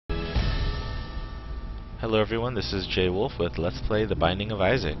Hello everyone, this is Jay Wolf with Let's Play The Binding of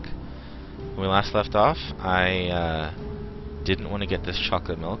Isaac. When we last left off, I didn't want to get this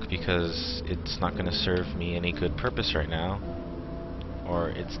chocolate milk because it's not going to serve me any good purpose right now, or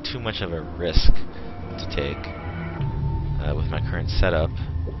it's too much of a risk to take with my current setup.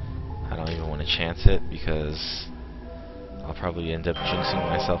 I don't even want to chance it because I'll probably end up jinxing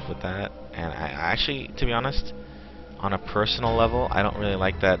myself with that. And I actually, to be honest, on a personal level, I don't really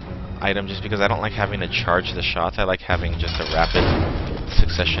like that item just because I don't like having to charge the shots. I like having just a rapid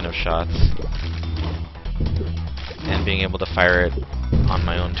succession of shots and being able to fire it on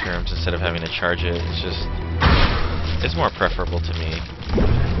my own terms instead of having to charge it. It's more preferable to me.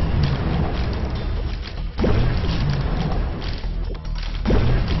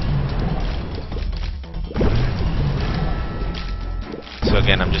 So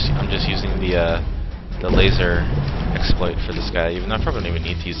again, I'm just using the laser exploit for this guy, even though I probably don't even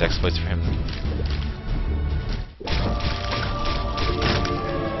need to use exploits for him.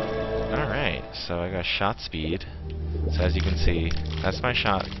 Alright, so I got shot speed. So as you can see, that's my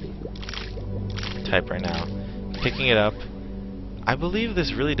shot type right now. Picking it up, I believe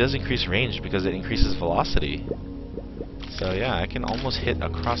this really does increase range because it increases velocity. So yeah, I can almost hit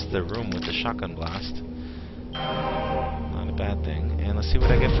across the room with the shotgun blast. Not a bad thing. And let's see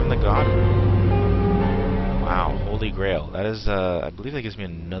what I get from the God Room. Wow, Holy Grail. That is, I believe that gives me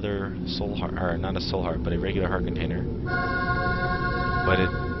another soul heart, or not a soul heart, but a regular heart container.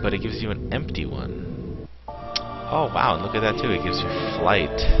 But it gives you an empty one. Oh wow, and look at that too, it gives you flight.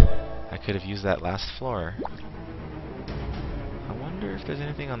 I could have used that last floor. I wonder if there's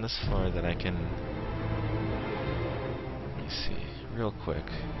anything on this floor that I can... Let me see, real quick.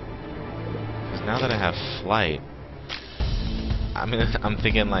 Because now that I have flight, I'm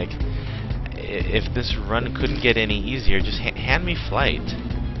thinking like, if this run couldn't get any easier, just hand me flight.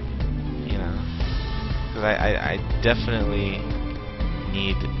 You know, because I definitely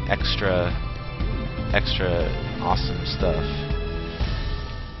need extra awesome stuff.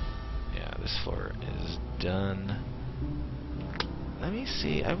 Yeah, this floor is done. Let me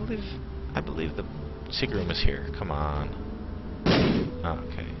see. I believe the secret room is here. Come on. Oh,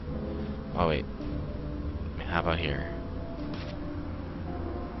 okay. Oh wait. How about here?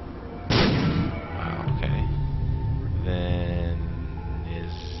 Then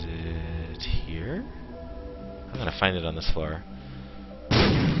is it here? I'm gonna find it on this floor.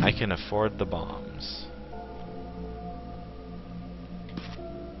 I can afford the bombs.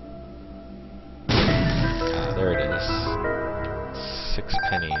 Ah, there it is. 6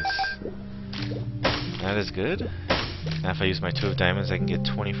 pennies. That is good. Now if I use my 2 of diamonds, I can get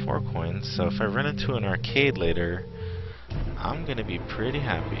 24 coins. So if I run into an arcade later, I'm gonna be pretty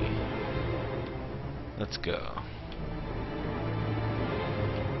happy. Let's go.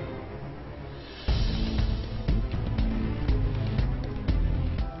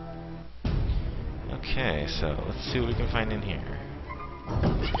 Okay, so let's see what we can find in here.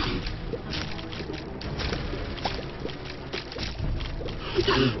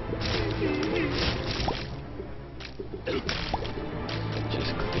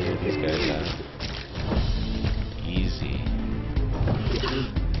 Just clear these guys out. Easy.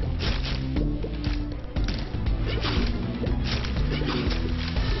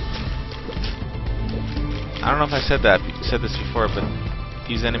 I don't know if I said this before, but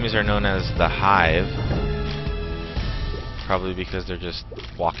these enemies are known as the Hive, probably because they're just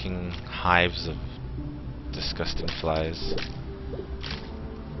walking hives of disgusting flies.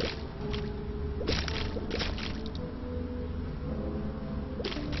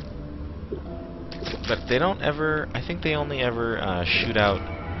 But they don't ever, I think they only ever shoot out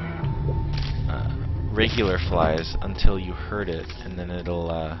regular flies until you hurt it, and then it'll,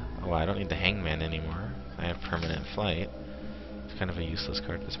 oh, I don't need the hangman anymore. I have permanent flight. Kind of a useless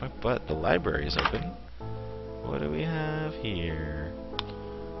card at this point, but the library is open. What do we have here?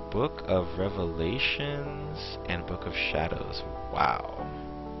 Book of Revelations and Book of Shadows. Wow.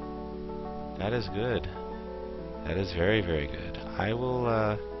 That is good. That is very, very good. I will,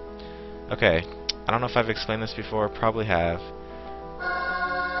 okay. I don't know if I've explained this before, probably have.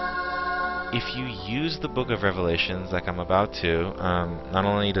 If you use the Book of Revelations, like I'm about to, not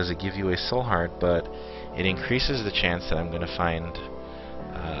only does it give you a soul heart, but it increases the chance that I'm going to find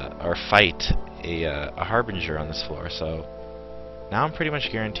or fight a harbinger on this floor. So now I'm pretty much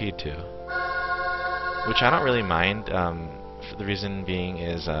guaranteed to, which I don't really mind. For the reason being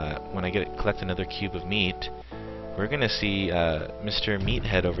is when I collect another cube of meat, we're going to see Mr.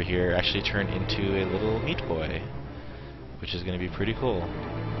 Meathead over here actually turn into a little meat boy, which is going to be pretty cool.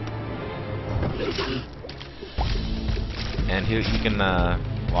 And he can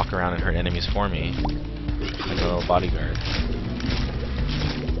walk around and hurt enemies for me. like a little bodyguard.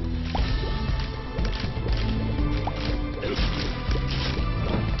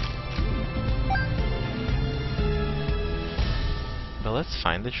 But let's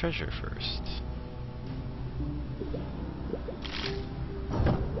find the treasure first.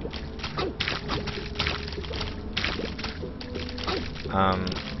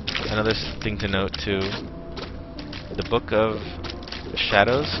 Another thing to note too, the Book of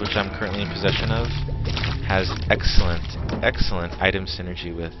Shadows, which I'm currently in possession of, has excellent item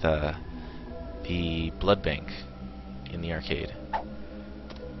synergy with the blood bank in the arcade.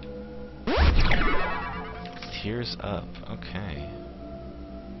 Tears Up, okay.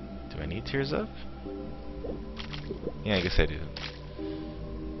 Do I need Tears Up? Yeah, I guess I do.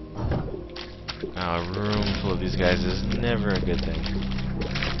 Oh, a room full of these guys is never a good thing.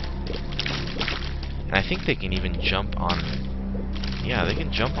 And I think they can even jump on... Yeah, they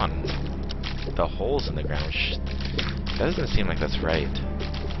can jump on the holes in the ground, which that doesn't seem like that's right.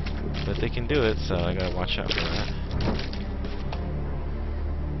 But they can do it, so I gotta watch out for that.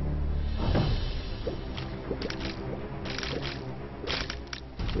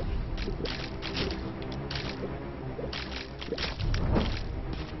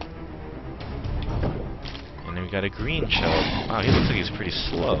 And then we got a green shell. Wow, he looks like he's pretty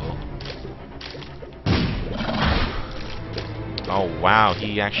slow. Oh wow,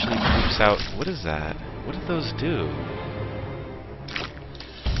 he actually poops out. What is that? What did those do?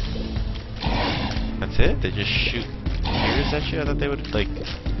 That's it? They just shoot tears at you? I thought they would, like,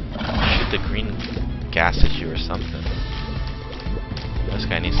 shoot the green gas at you or something. This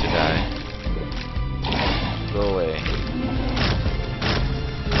guy needs to die. Go away.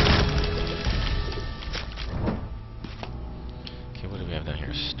 Okay, what do we have down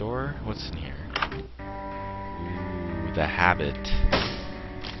here? Store? What's in here? The habit.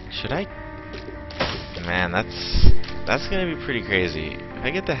 Should I? Man, that's gonna be pretty crazy. If I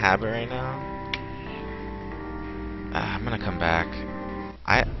get the habit right now, I'm gonna come back.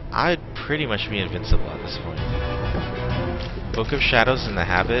 I'd pretty much be invincible at this point. Book of Shadows and the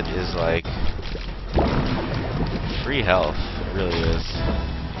habit is like free health. It really is.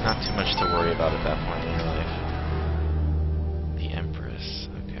 Not too much to worry about at that point in your life.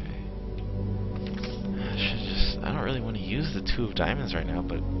 I don't really want to use the 2 of diamonds right now,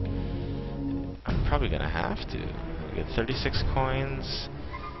 but I'm probably gonna have to. We get 36 coins,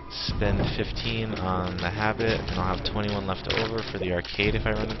 spend 15 on the habit, and I'll have 21 left over for the arcade if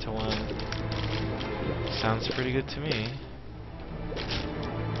I run into one. Sounds pretty good to me.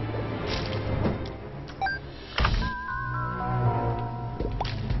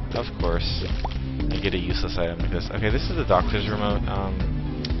 Of course, I get a useless item because... Okay, this is the doctor's remote.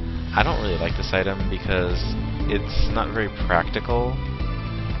 I don't really like this item because it's not very practical.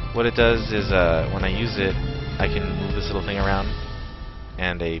 What it does is, when I use it, I can move this little thing around,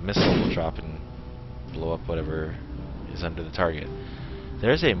 and a missile will drop and blow up whatever is under the target.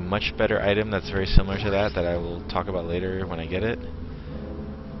 There's a much better item that's very similar to that I will talk about later when I get it.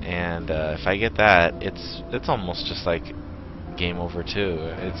 And if I get that, it's almost just like game over too.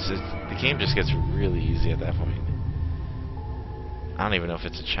 The game just gets really easy at that point. I don't even know if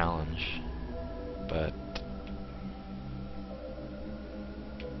it's a challenge, but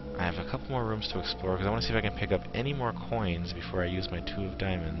I have a couple more rooms to explore because I want to see if I can pick up any more coins before I use my 2 of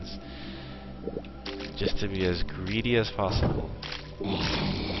diamonds, just to be as greedy as possible.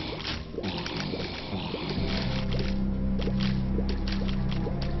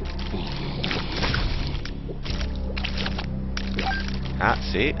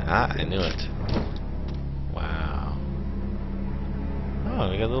 See? I knew it. Wow. Oh,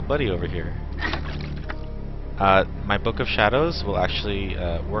 we got a little buddy over here. My Book of Shadows will actually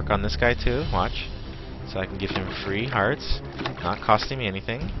work on this guy too. Watch. So I can give him free hearts, not costing me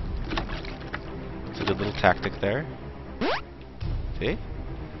anything. It's a good little tactic there. See? It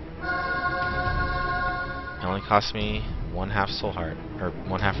only cost me 1/2 soul heart, or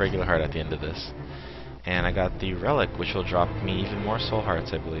 1/2 regular heart at the end of this. And I got the relic, which will drop me even more soul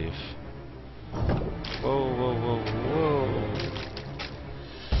hearts, I believe. Whoa, whoa, whoa, whoa.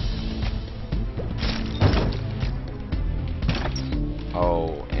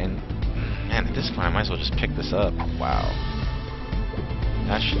 Oh, and man, at this point I might as well just pick this up. Wow.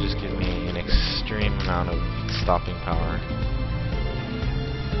 That should just give me an extreme amount of stopping power.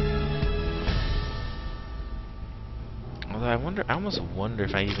 Although I almost wonder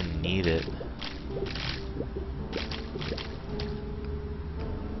if I even need it.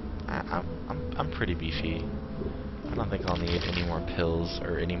 I'm pretty beefy. I don't think I'll need any more pills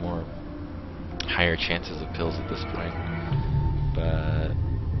or any more higher chances of pills at this point. But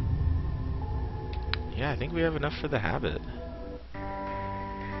yeah, I think we have enough for the habit.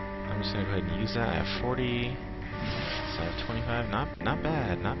 I'm just gonna go ahead and use that. I have 40, so I have 25. Not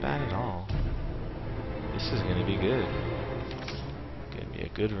bad, not bad at all. This is gonna be good. Gonna be a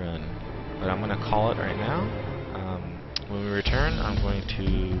good run. But I'm gonna call it right now. When we return, I'm going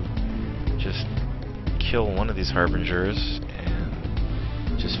to just kill one of these harbingers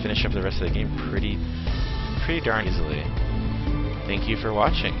and just finish up the rest of the game pretty darn easily. Thank you for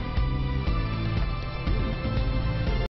watching.